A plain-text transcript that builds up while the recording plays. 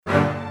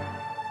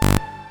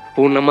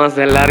Una más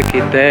del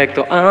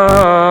arquitecto,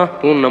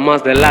 una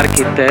más del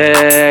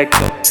arquitecto.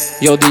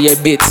 Yo DJ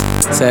Beats,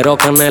 cero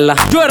canela,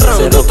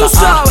 JoeRandy, cero tú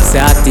sabes. Se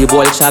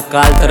activó el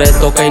chacal, 3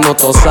 toques y no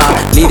tosa.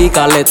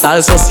 Lírica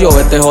letal, socio,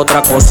 esta es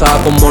otra cosa.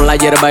 Como la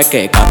hierba de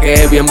queca, que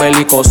es bien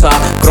belicosa.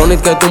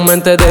 Chronic que tu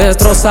mente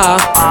destroza.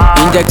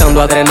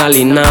 Inyectando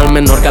adrenalina, al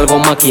menor que algo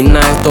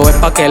maquina. Esto es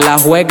pa' que la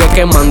juegue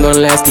quemando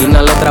en la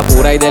esquina. Letra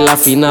pura y de la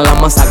fina, la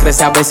masacre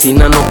se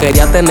avecina. No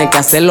quería tener que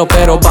hacerlo,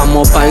 pero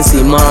vamos pa'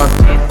 encima.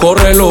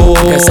 Correlo,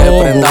 que se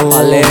prenda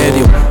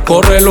paledio.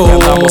 Correlo, que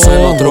andamos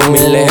en otro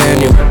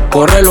milenio.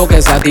 Correlo,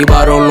 que se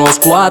activaron los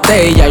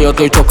cuates. Y ya yo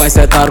estoy choca y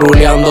se está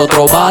ruleando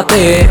otro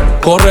bate.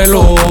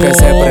 Correlo, que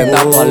se prenda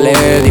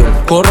paledio.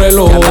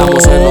 Correlo, que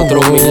andamos en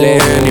otro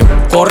milenio.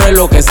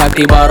 Correlo, que se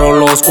activaron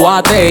los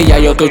cuates. Y ya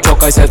yo estoy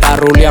choca y se está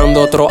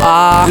ruleando otro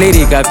A.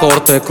 Lírica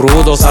corte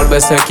crudo,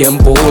 sálvese quien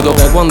pudo.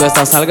 Que cuando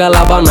esta salga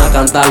la van a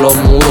cantar los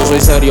mudos.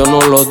 Soy serio,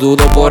 no lo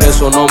dudo, por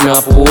eso no me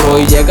apuro.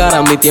 Y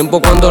llegará mi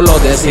tiempo cuando lo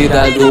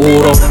decida el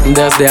duro.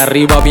 Desde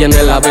arriba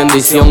viene la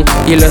bendición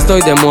y lo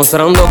estoy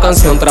demostrando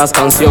canción tras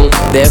canción.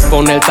 De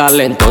exponer el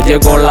talento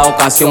llegó la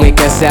ocasión y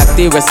que se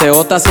active ese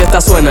ota si esta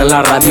suena en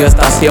la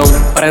radioestación.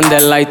 Prende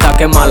el light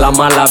que mala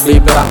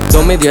vibra.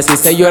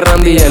 2016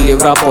 JoeRandy es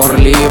libra por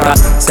libra.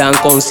 Sean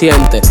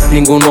conscientes,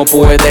 ninguno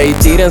puede y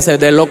tírense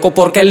de loco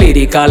porque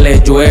lírica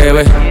les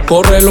llueve.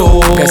 Correlo,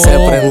 que se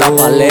prenda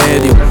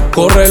paledio.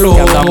 Correlo,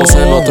 que andamos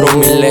en otro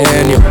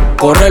milenio.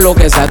 Correlo,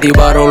 que se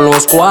activaron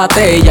los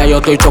cuates. Y ya yo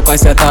estoy choca y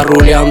se está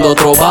ruleando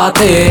otro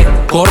bate.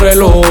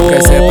 Correlo,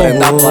 que se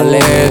prenda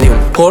paledio.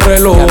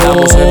 Correlo, que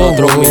andamos en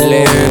otro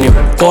milenio.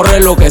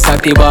 Correlo, que se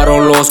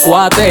activaron los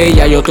cuates. Y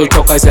ya yo estoy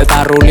choca y se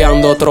está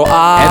ruleando otro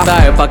A.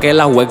 Esta es pa' que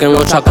la jueguen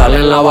los chacales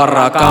en la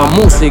barraca.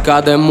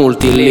 Música de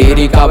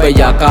multilírica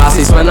bellaca.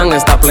 Si suenan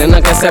esta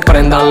plena que se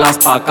prendan las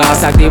pacas.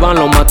 Se activan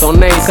los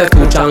matones y se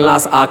escuchan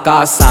las AK.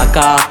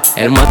 Saca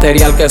el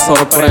material que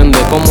sorprende.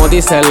 Como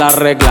dice la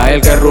regla, el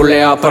que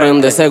rulea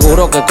aprende.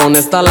 Seguro que con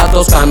esta la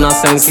toscana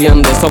se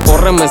enciende.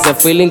 Socórreme ese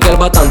feeling que el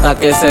batanta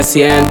que se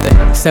siente.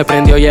 Se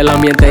prendió y el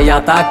ambiente ya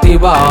está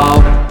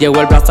activado. Llegó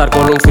el blastar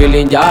con un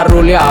feeling ya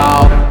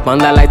ruleado.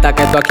 Manda la ita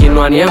que esto aquí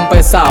no ha ni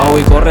empezado.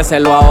 Y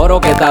córreselo a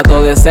oro que está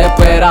todo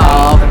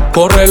desesperado.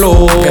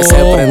 Correlo, que se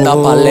prenda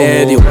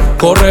paledio.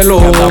 Correlo,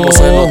 que andamos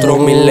en otro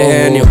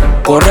milenio.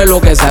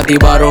 Correlo, que se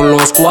activaron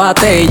los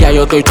cuates. Y ya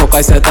yo estoy choca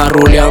y se está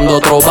ruleando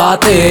otro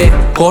bate.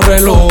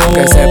 Correlo,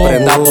 que se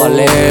prenda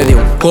paledio.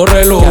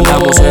 Correlo, que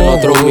andamos en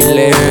otro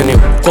milenio.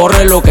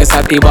 Correlo, que se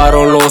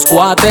activaron los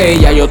cuates.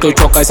 Y ya yo estoy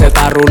choca y se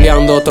está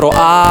ruleando otro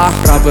A.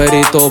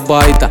 Raperito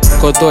baita,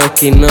 coto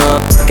esquina.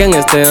 Que en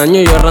este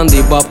año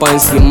JoeRandy va pa'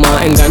 encima.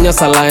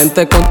 Engañas a la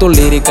gente con tu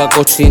lírica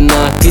cochina.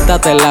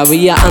 Quítate la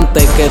vía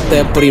antes que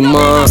te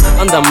prima.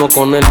 Andamos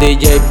con el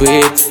DJ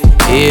Beats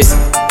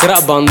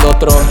grabando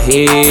otro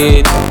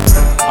hit.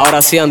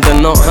 Ahora sí, antes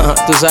no,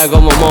 tú sabes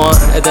cómo moa.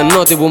 Este es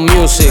Notable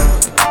Music.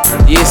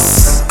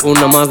 Yes,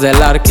 una más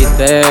del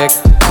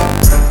arquitecto.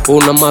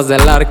 Una más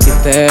del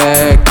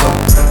arquitecto.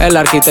 El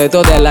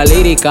arquitecto de la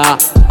lírica.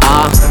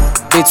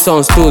 Beats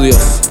Studios,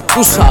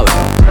 tú sabes.